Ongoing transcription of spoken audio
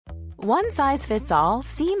One size fits all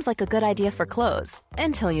seems like a good idea for clothes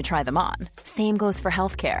until you try them on. Same goes for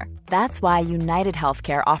healthcare. That's why United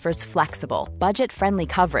Healthcare offers flexible, budget-friendly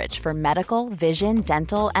coverage for medical, vision,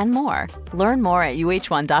 dental, and more. Learn more at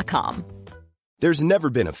uh1.com. There's never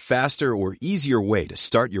been a faster or easier way to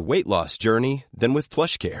start your weight loss journey than with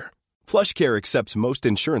PlushCare. PlushCare accepts most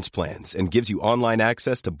insurance plans and gives you online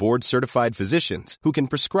access to board-certified physicians who can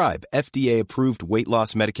prescribe FDA-approved weight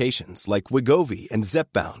loss medications like Wegovy and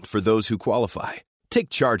Zepbound for those who qualify. Take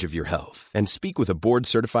charge of your health and speak with a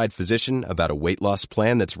board-certified physician about a weight loss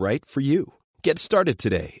plan that's right for you. Get started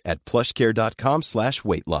today at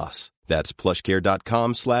plushcare.com/weight loss. That's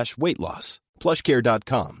plushcare.com/weight loss.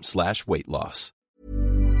 plushcare.com/weight loss.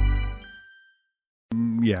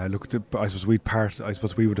 Yeah, look, I suppose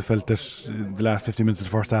we would have felt that the last 50 minutes of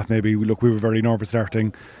the first half, maybe, we were very nervous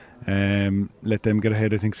starting. Let them get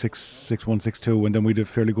ahead, I think 6-1, 6-2, and then we did a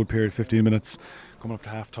fairly good period, 15 minutes, coming up to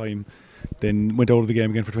half time. Then went out of the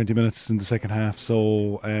game again for 20 minutes in the second half.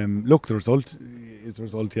 So, look, the result is the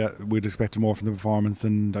result. Yeah, we'd expected more from the performance,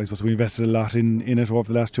 and I suppose we invested a lot in it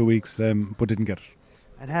over the last 2 weeks, but didn't get it.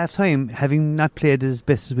 At half time, having not played as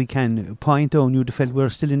best as we can, point down, you'd have felt we're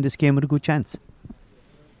still in this game with a good chance.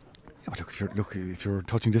 Yeah, but if you're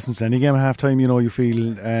touching distance any game at half time, you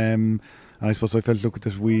feel. And I suppose I felt,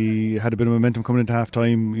 that we had a bit of momentum coming into half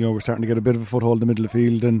time. We're starting to get a bit of a foothold in the middle of the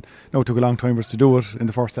field, and it took a long time for us to do it in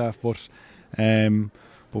the first half, but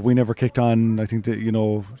we never kicked on. I think that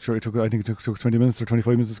sure it took 20 minutes or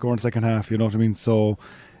 25 minutes to score in the second half. You know what I mean? So,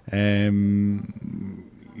 they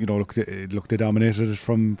dominated it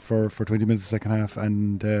for 20 minutes the second half,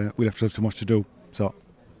 and we left ourselves too much to do. So.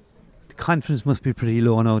 Confidence must be pretty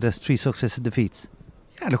low now. That's 3 successive defeats.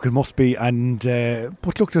 Yeah, look, it must be, and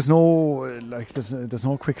but look, there's no there's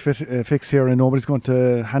no quick fix here, and nobody's going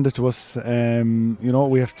to hand it to us.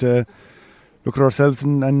 We have to look at ourselves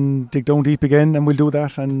and dig down deep again, and we'll do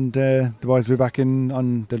that. And the boys will be back in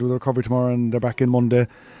they'll do the recovery tomorrow, and they're back in Monday.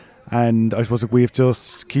 And I suppose we have to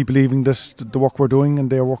just keep believing that the work we're doing, and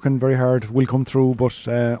they're working very hard, will come through. But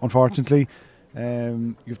unfortunately,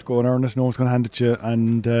 you have to go and earn it. No one's going to hand it to you,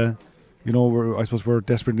 and. I suppose we're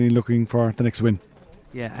desperately looking for the next win.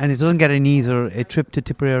 Yeah, and it doesn't get any easier. A trip to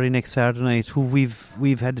Tipperary next Saturday night, who we've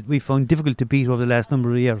found difficult to beat over the last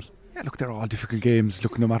number of years. Yeah, look, they're all difficult games.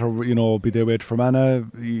 Look, no matter be they away to Fermanagh,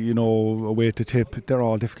 away to Tip, they're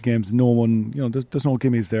all difficult games. No one, there's no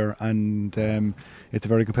gimmies there, and it's a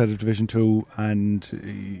very competitive Division 2.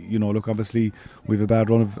 And look, obviously we've a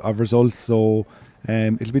bad run of results, so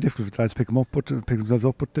it'll be difficult for the lads to pick themselves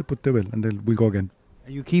up, but they will, and we'll go again.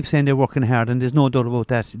 You keep saying they're working hard, and there's no doubt about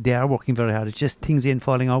that. They are working very hard. It's just things ain't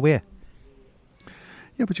falling our way.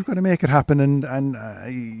 Yeah, but you've got to make it happen, and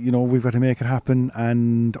we've got to make it happen,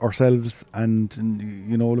 and ourselves, and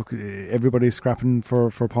look, everybody's scrapping for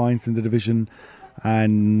points in the division,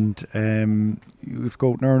 and you've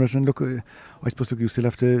got to earn it. And look, I suppose you still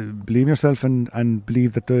have to believe in yourself and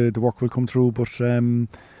believe that the work will come through. But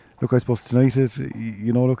look, I suppose tonight, it's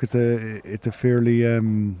a fairly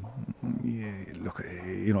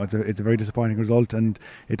it's a very disappointing result, and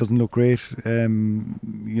it doesn't look great.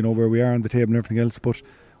 Where we are on the table and everything else, but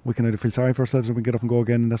we can either feel sorry for ourselves or we can get up and go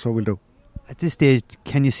again, and that's what we'll do. At this stage,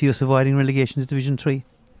 can you see us avoiding relegation to Division 3?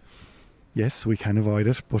 Yes, we can avoid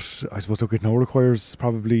it, but I suppose it now requires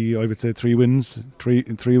probably, I would say, 3 wins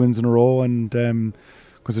in a row, and.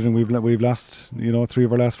 Considering we've lost 3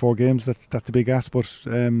 of our last 4 games, that's a big ask. But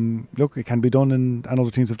look, it can be done, and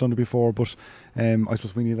other teams have done it before. But I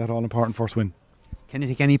suppose we need that all important first win. Can you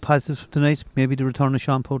take any positives from tonight? Maybe the return of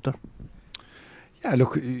Sean Potter. Yeah,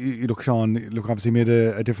 look, Sean. Look, obviously made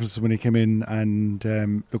a difference when he came in, and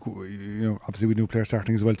obviously we knew players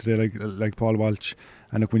starting as well today, like Paul Walsh.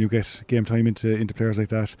 And look, when you get game time into players like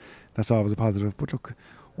that, that's always a positive. But look.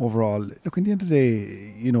 Overall, look, in the end of the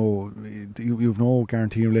day, you've no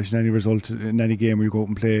guarantee in relation to any result in any game where you go out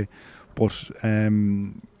and play. But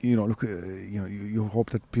you hope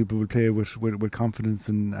that people will play with confidence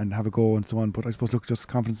and have a go and so on. But I suppose, look, just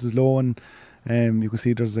confidence is low, and you can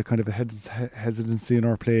see there's a kind of a hesitancy in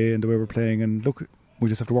our play and the way we're playing. And look, we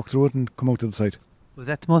just have to work through it and come out to the side. Was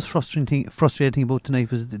that the most frustrating thing about tonight?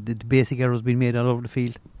 Was the basic errors being made all over the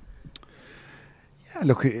field? Yeah,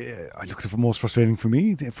 look, the most frustrating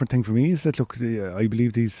thing for me is that, look, I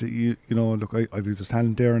believe these, I believe there's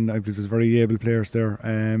talent there, and I believe there's very able players there,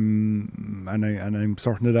 and I'm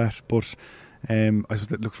certain of that. But I suppose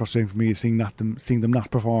that looks frustrating for me is seeing them not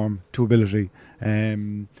perform to ability,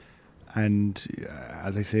 and And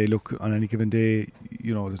as I say, look, on any given day,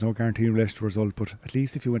 you know, there's no guarantee in relation to result, but at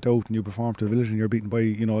least if you went out and you performed to the village and you're beaten by,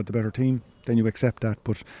 you know, the better team, then you accept that.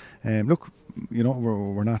 But look, you know,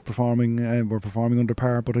 we're not performing, we're performing under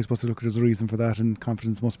par, but I suppose look, there's a reason for that, and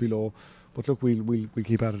confidence must be low. But look, we'll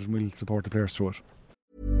keep at it and we'll support the players through it.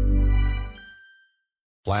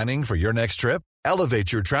 Planning for your next trip?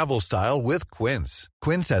 Elevate your travel style with Quince.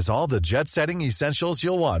 Quince has all the jet-setting essentials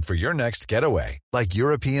you'll want for your next getaway, like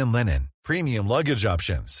European linen, premium luggage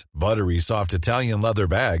options, buttery soft Italian leather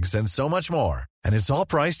bags, and so much more. And it's all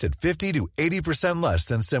priced at 50 to 80% less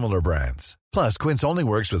than similar brands. Plus, Quince only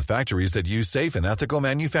works with factories that use safe and ethical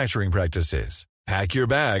manufacturing practices. Pack your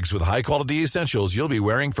bags with high-quality essentials you'll be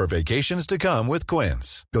wearing for vacations to come with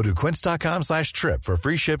Quince. Go to quince.com/trip for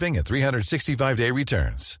free shipping and 365-day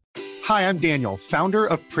returns. Hi, I'm Daniel, founder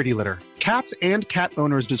of Pretty Litter. Cats and cat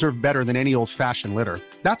owners deserve better than any old-fashioned litter.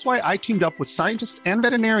 That's why I teamed up with scientists and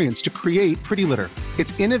veterinarians to create Pretty Litter.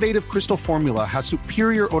 Its innovative crystal formula has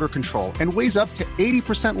superior odor control and weighs up to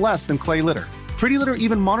 80% less than clay litter. Pretty Litter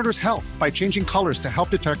even monitors health by changing colors to help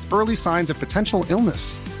detect early signs of potential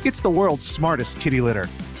illness. It's the world's smartest kitty litter.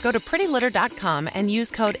 Go to prettylitter.com and use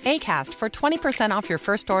code ACAST for 20% off your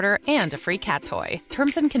first order and a free cat toy.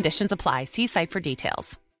 Terms and conditions apply. See site for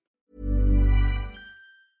details.